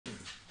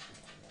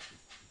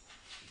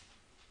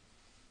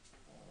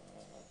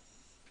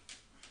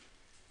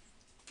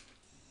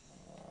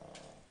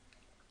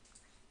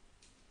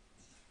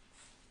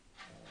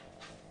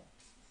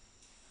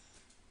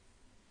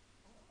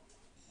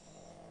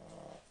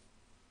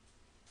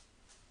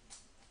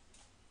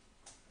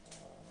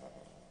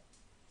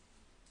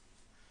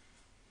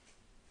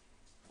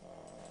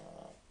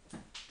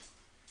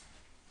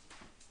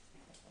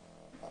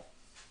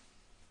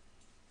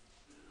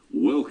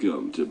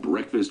Welcome to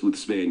Breakfast with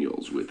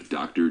Spaniels with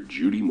Dr.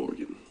 Judy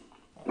Morgan.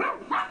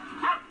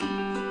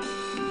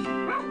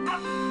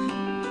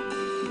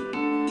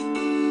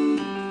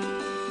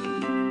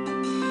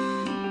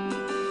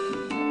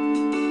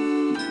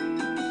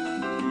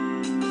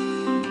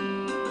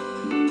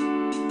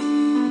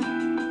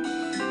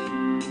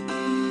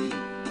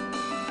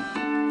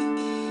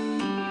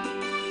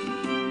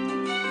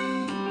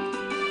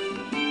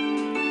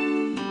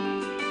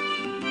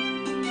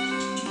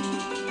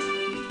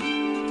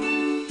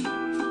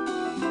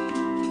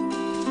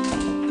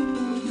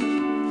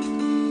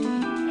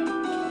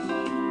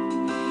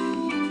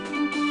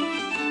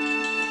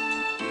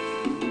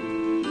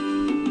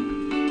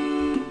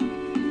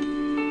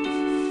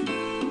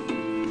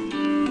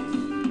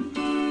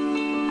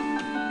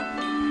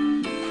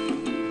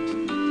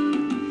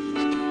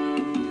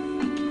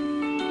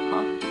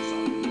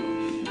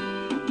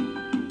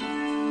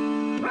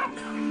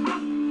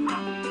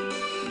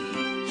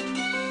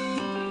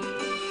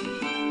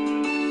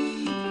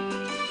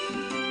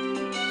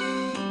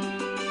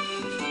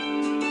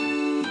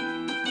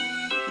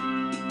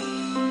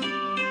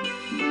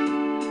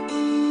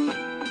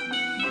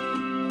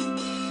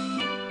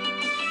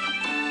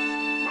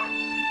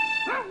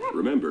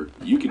 Remember,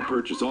 you can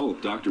purchase all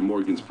of Dr.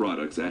 Morgan's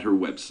products at her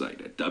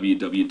website at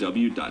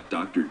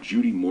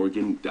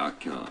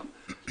www.drjudymorgan.com.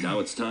 Now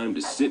it's time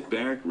to sit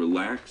back,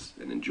 relax,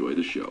 and enjoy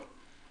the show.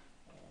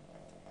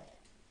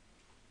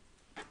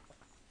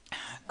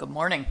 Good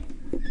morning.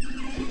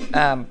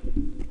 All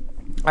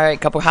right, a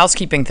couple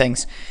housekeeping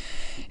things.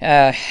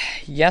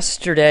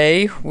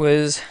 Yesterday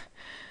was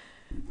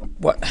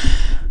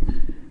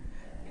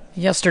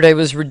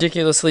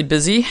ridiculously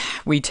busy.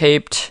 We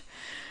taped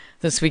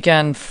this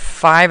weekend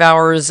 5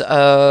 hours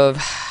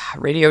of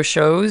radio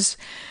shows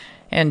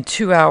and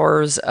 2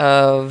 hours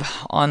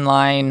of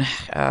online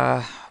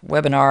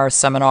webinar,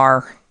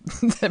 seminar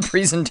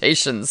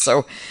presentations.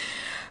 So,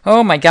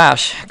 oh my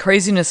gosh,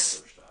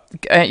 craziness.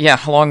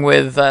 Along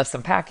with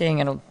some packing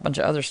and a bunch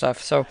of other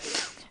stuff. So,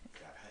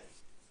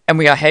 and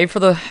we got hay for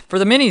the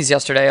minis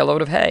yesterday. A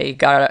load of hay.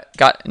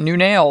 Got new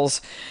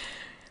nails.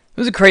 It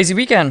was a crazy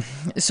weekend.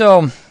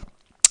 So,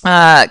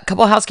 a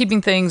couple of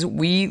housekeeping things.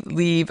 We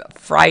leave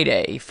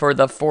Friday for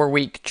the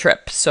 4-week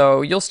trip,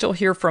 so you'll still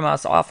hear from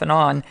us off and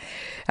on.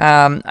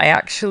 I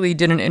actually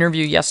did an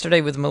interview yesterday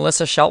with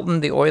Melissa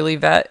Shelton, the oily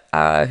vet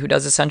who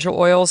does essential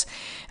oils.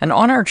 And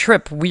on our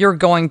trip, we are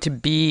going to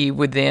be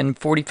within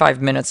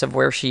 45 minutes of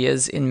where she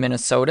is in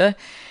Minnesota.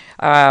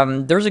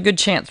 There's a good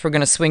chance we're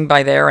going to swing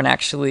by there and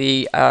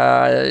actually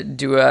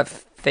do a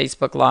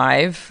Facebook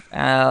Live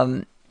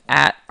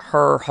at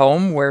her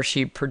home where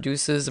she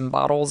produces and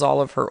bottles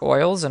all of her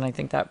oils, and I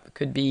think that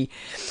could be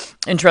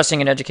interesting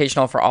and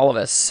educational for all of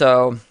us.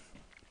 So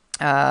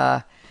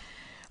I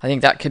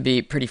think that could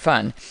be pretty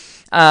fun.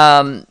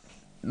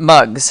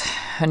 Mugs.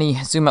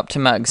 Honey, zoom up to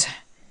mugs.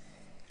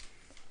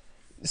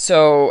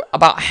 So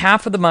about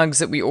half of the mugs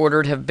that we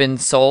ordered have been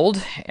sold.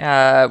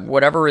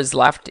 Whatever is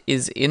left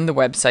is in the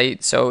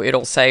website, so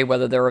it'll say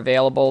whether they're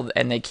available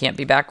and they can't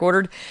be back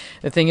ordered.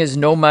 The thing is,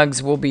 no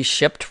mugs will be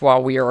shipped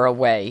while we are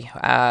away.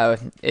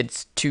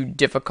 It's too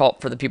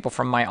difficult for the people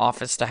from my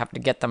office to have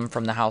to get them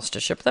from the house to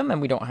ship them, and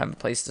we don't have a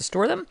place to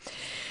store them.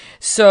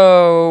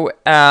 So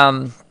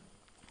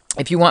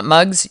if you want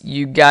mugs,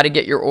 you got to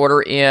get your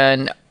order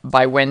in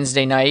by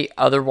Wednesday night.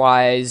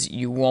 Otherwise,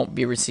 you won't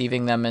be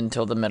receiving them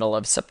until the middle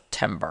of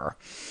September.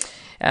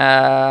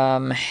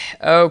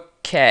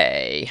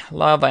 Okay.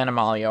 Love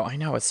Animalio. I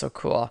know, it's so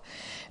cool.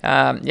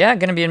 Going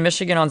to be in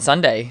Michigan on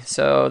Sunday,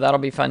 so that'll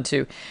be fun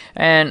too.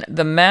 And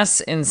the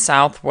mess in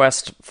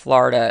Southwest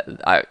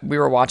Florida, we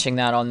were watching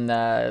that on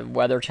the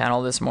Weather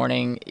Channel this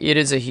morning. It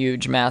is a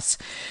huge mess.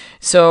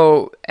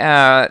 So,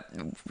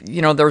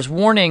 there's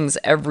warnings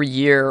every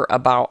year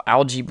about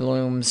algae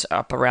blooms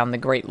up around the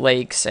Great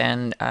Lakes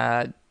and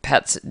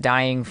pets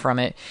dying from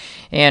it.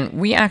 And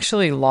we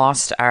actually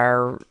lost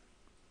our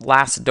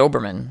last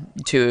Doberman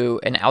to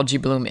an algae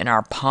bloom in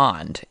our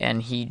pond,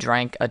 and he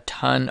drank a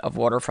ton of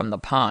water from the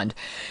pond.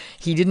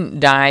 He didn't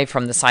die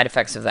from the side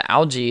effects of the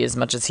algae as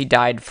much as he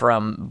died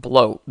from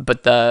bloat,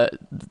 but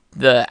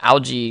the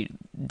algae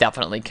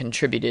definitely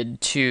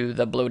contributed to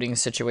the bloating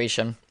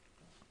situation.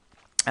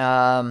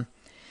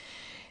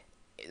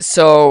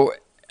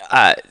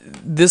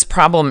 This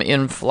problem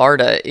in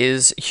Florida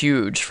is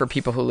huge for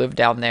people who live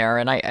down there.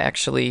 And I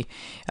actually,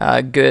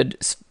 a good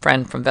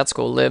friend from vet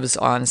school lives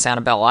on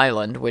Sanibel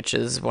Island, which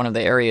is one of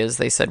the areas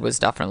they said was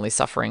definitely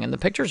suffering. And the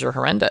pictures are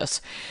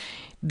horrendous.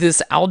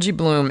 This algae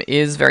bloom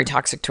is very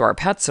toxic to our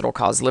pets. It'll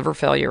cause liver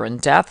failure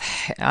and death.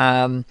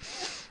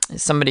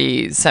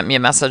 Somebody sent me a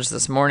message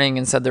this morning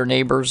and said their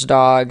neighbor's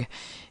dog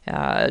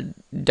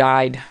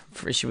died.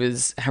 She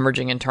was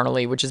hemorrhaging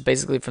internally, which is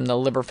basically from the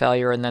liver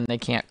failure, and then they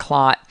can't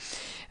clot.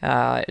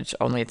 It's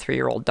only a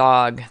 3-year-old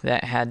dog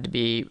that had to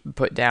be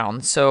put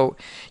down. So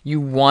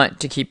you want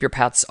to keep your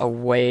pets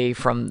away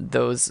from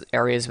those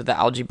areas with the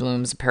algae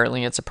blooms.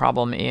 Apparently it's a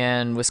problem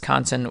in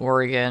Wisconsin,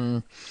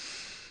 Oregon,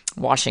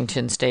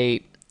 Washington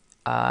State,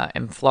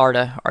 and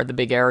Florida are the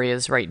big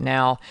areas right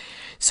now.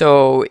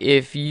 So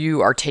if you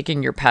are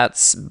taking your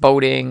pets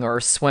boating or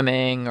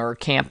swimming or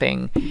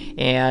camping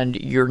and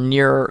you're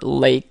near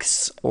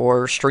lakes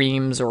or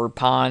streams or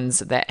ponds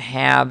that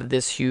have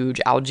this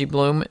huge algae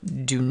bloom,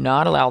 do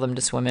not allow them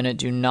to swim in it.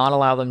 Do not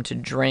allow them to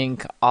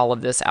drink all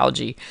of this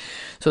algae.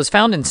 So it's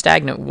found in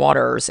stagnant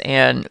waters.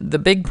 And the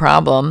big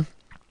problem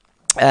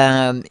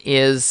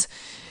is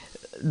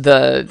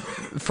the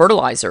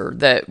fertilizer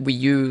that we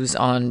use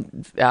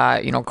on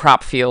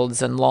crop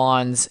fields and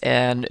lawns,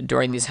 and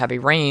during these heavy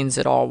rains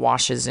it all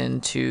washes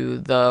into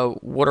the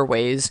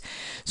waterways.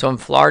 So in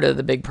Florida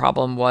the big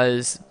problem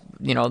was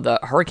the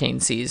hurricane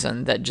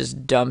season that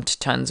just dumped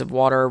tons of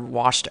water,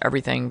 washed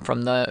everything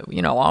from the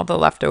all the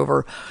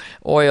leftover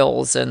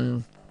oils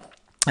and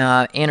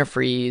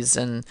antifreeze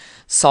and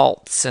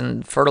salts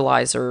and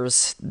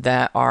fertilizers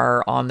that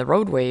are on the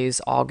roadways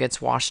all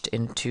gets washed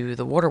into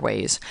the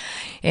waterways.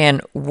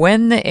 And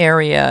when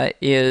the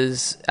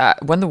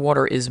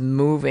water is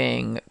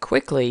moving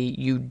quickly,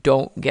 you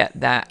don't get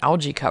that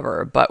algae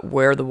cover. But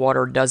where the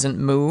water doesn't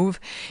move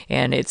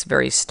and it's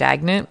very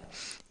stagnant,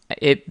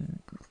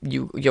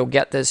 you'll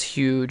get this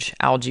huge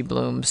algae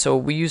bloom. So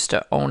we used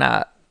to own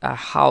a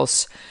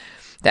house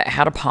that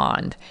had a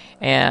pond,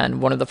 and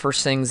one of the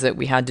first things that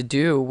we had to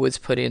do was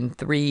put in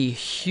 3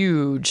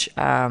 huge,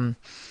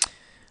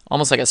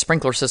 almost like a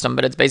sprinkler system,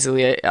 but it's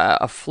basically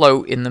a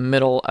float in the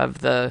middle of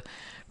the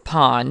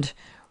pond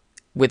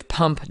with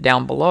pump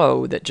down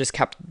below that just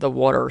kept the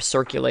water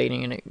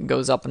circulating, and it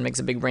goes up and makes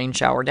a big rain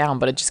shower down,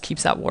 but it just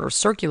keeps that water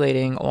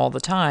circulating all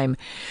the time.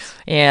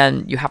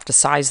 And you have to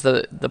size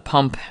the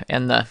pump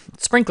and the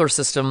sprinkler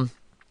system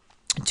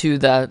to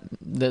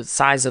the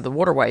size of the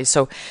waterway.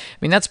 So, I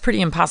mean, that's pretty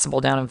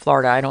impossible down in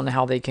Florida. I don't know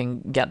how they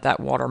can get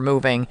that water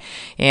moving.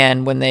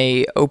 And when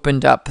they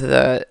opened up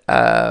the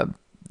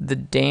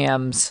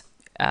dams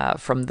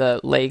from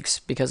the lakes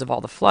because of all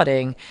the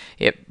flooding,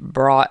 it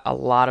brought a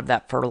lot of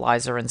that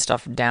fertilizer and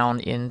stuff down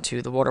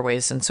into the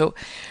waterways. And so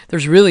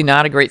there's really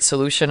not a great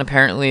solution.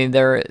 Apparently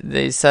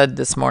they said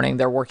this morning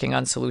they're working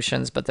on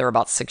solutions, but they're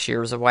about 6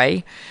 years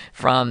away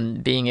from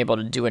being able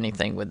to do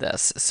anything with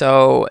this.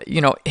 So,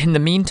 in the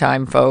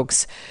meantime,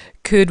 folks,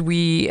 could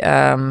we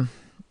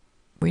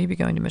be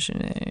going to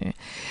Mission?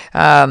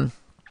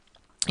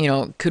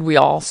 Could we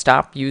all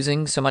stop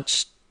using so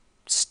much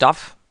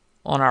stuff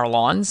on our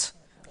lawns?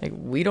 Like,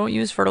 we don't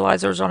use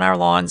fertilizers on our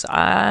lawns.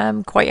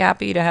 I'm quite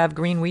happy to have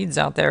green weeds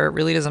out there. It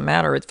really doesn't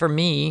matter. For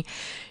me,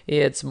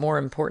 it's more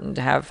important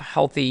to have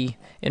healthy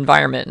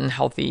environment and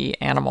healthy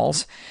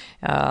animals.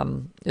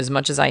 As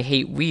much as I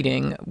hate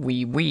weeding,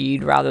 we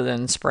weed rather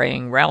than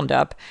spraying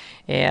Roundup.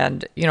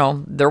 And,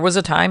 there was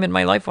a time in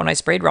my life when I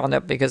sprayed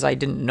Roundup because I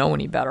didn't know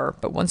any better.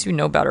 But once you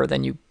know better,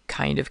 then you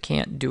kind of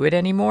can't do it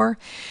anymore.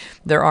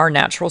 There are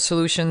natural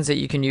solutions that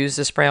you can use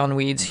to spray on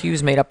weeds.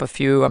 Hugh's made up a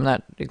few. I'm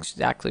not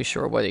exactly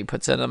sure what he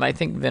puts in them. I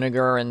think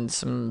vinegar and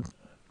some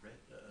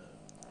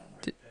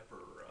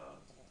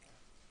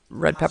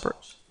red pepper,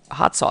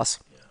 hot sauce.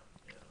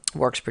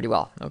 Works pretty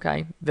well.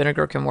 Okay,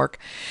 vinegar can work,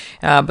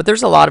 but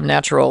there's a lot of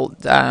natural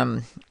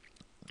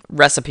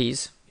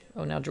recipes.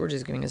 Oh, now George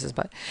is giving us his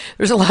butt.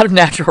 There's a lot of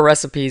natural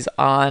recipes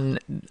on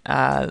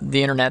the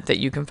internet that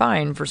you can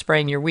find for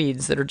spraying your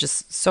weeds that are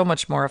just so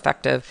much more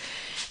effective.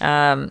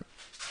 Who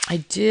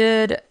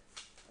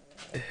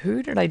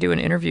did I do an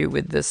interview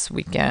with this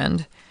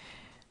weekend?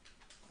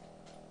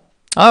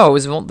 Oh, it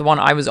was the one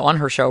I was on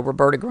her show,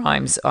 Roberta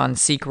Grimes, on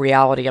Seek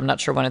Reality. I'm not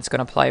sure when it's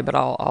going to play, but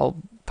I'll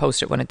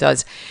post it when it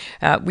does.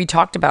 We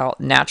talked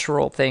about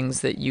natural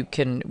things that you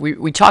can...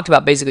 We talked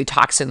about basically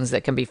toxins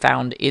that can be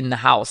found in the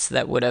house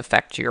that would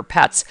affect your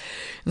pets.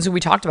 And so we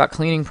talked about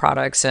cleaning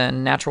products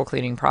and natural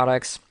cleaning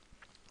products.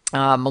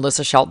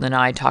 Melissa Shelton and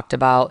I talked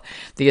about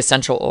the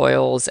essential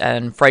oils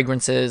and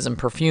fragrances and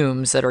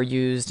perfumes that are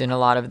used in a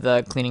lot of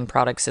the cleaning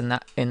products in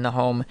the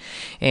home.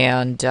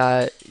 And,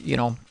 a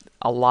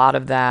lot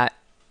of that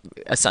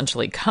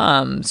essentially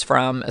comes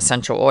from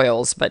essential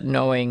oils, but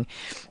knowing,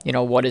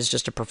 what is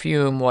just a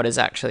perfume, what is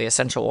actually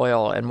essential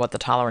oil, and what the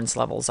tolerance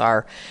levels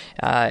are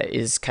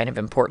is kind of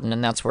important,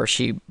 and that's where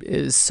she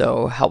is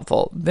so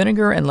helpful.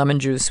 Vinegar and lemon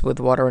juice with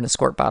water in a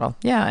squirt bottle.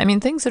 Yeah, I mean,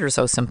 things that are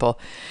so simple.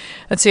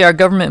 Let's see, our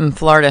government in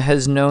Florida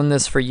has known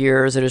this for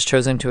years. It has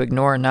chosen to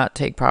ignore and not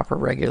take proper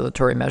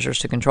regulatory measures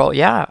to control.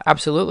 Yeah,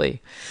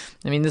 absolutely.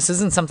 I mean, this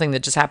isn't something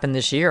that just happened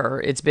this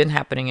year. It's been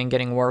happening and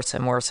getting worse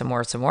and worse and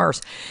worse and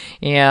worse.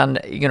 And,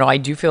 I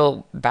do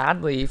feel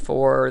badly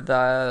for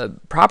the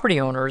property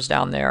owners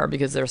down there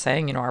because they're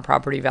saying, our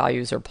property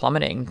values are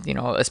plummeting,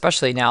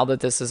 especially now that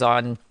this is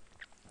on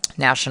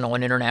national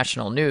and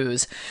international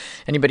news.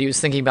 Anybody who's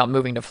thinking about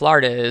moving to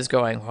Florida is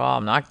going, well,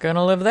 I'm not going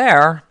to live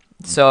there.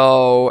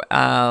 So,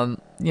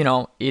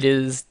 it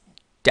is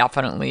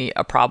definitely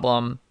a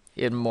problem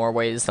in more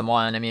ways than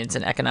one. I mean, it's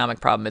an economic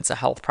problem, it's a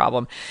health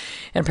problem,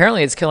 and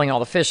apparently it's killing all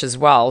the fish as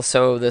well.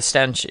 So the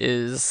stench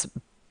is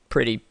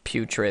pretty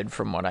putrid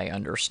from what I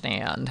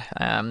understand,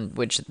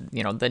 which,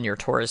 then your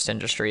tourist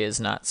industry is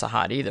not so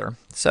hot either.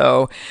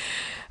 So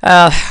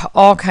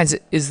all kinds of,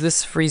 is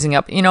this freezing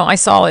up? I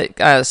saw it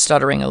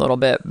stuttering a little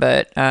bit,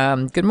 but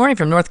good morning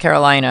from North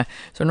Carolina.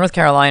 So North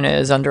Carolina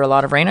is under a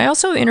lot of rain. I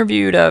also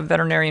interviewed a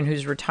veterinarian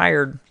who's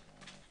retired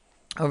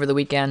over the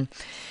weekend,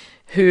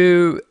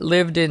 who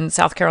lived in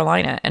South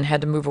Carolina and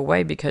had to move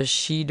away because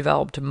she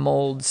developed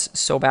molds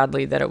so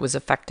badly that it was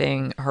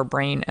affecting her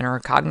brain and her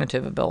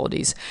cognitive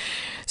abilities.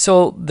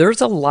 So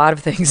there's a lot of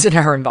things in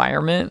our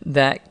environment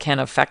that can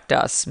affect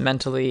us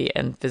mentally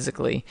and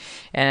physically,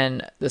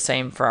 and the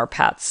same for our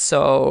pets.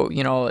 So,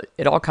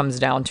 it all comes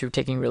down to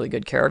taking really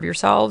good care of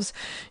yourselves,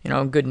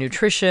 good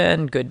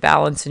nutrition, good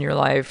balance in your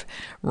life.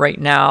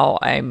 Right now,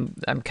 I'm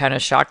kind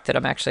of shocked that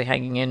I'm actually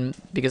hanging in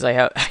because I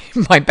have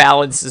my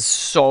balance is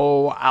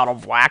so out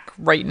of whack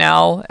right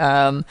now.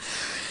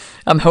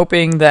 I'm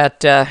hoping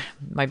that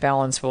my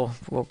balance will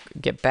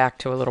get back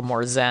to a little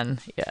more zen.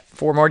 Yeah,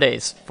 4 more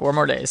days.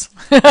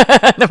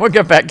 Then we'll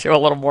get back to a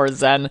little more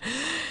zen,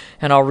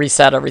 and I'll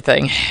reset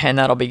everything, and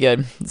that'll be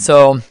good.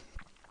 So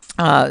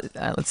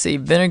let's see,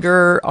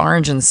 vinegar,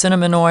 orange, and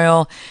cinnamon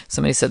oil.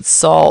 Somebody said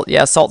salt.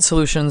 Yeah, salt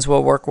solutions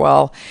will work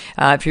well.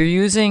 If you're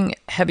using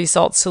heavy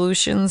salt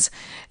solutions,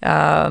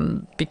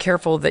 be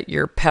careful that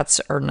your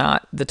pets are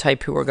not the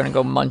type who are going to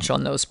go munch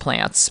on those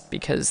plants,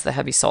 because the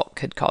heavy salt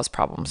could cause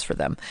problems for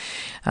them.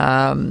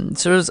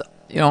 So there's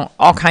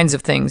all kinds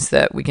of things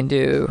that we can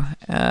do.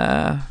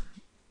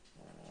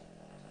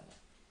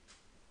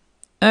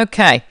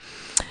 Okay.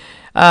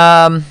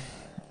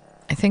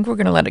 I think we're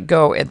going to let it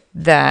go at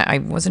that. I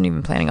wasn't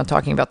even planning on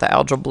talking about the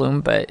algal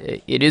bloom, but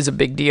it is a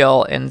big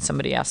deal, and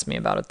somebody asked me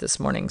about it this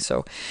morning.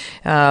 So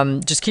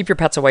just keep your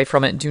pets away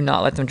from it. Do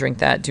not let them drink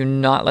that. Do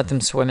not let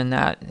them swim in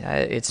that.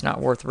 It's not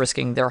worth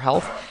risking their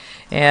health.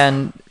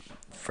 And,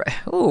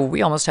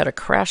 we almost had a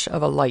crash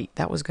of a light.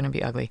 That was going to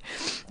be ugly.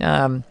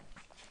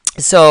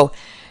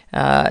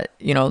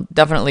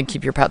 Definitely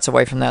keep your pets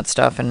away from that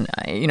stuff. And,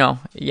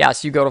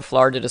 yes, you go to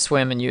Florida to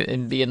swim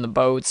and be in the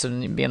boats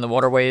and be in the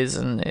waterways,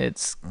 and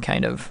it's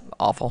kind of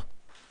awful.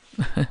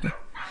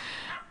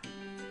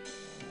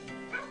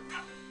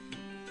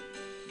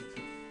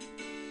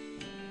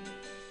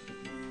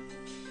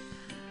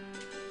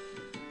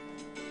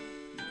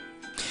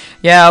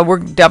 Yeah, we're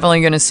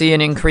definitely going to see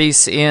an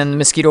increase in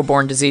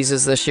mosquito-borne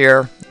diseases this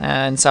year,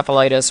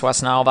 encephalitis,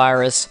 West Nile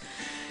virus,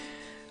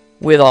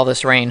 with all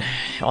this rain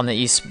on the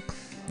east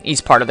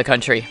part of the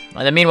country.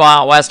 And then meanwhile,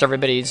 out west,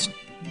 everybody's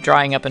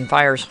drying up in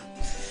fires.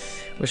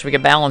 Wish we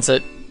could balance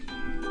it.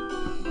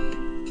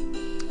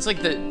 It's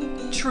like the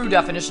true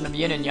definition of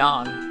yin and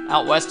yang.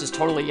 Out west is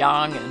totally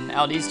yang, and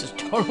out east is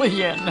totally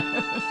yin.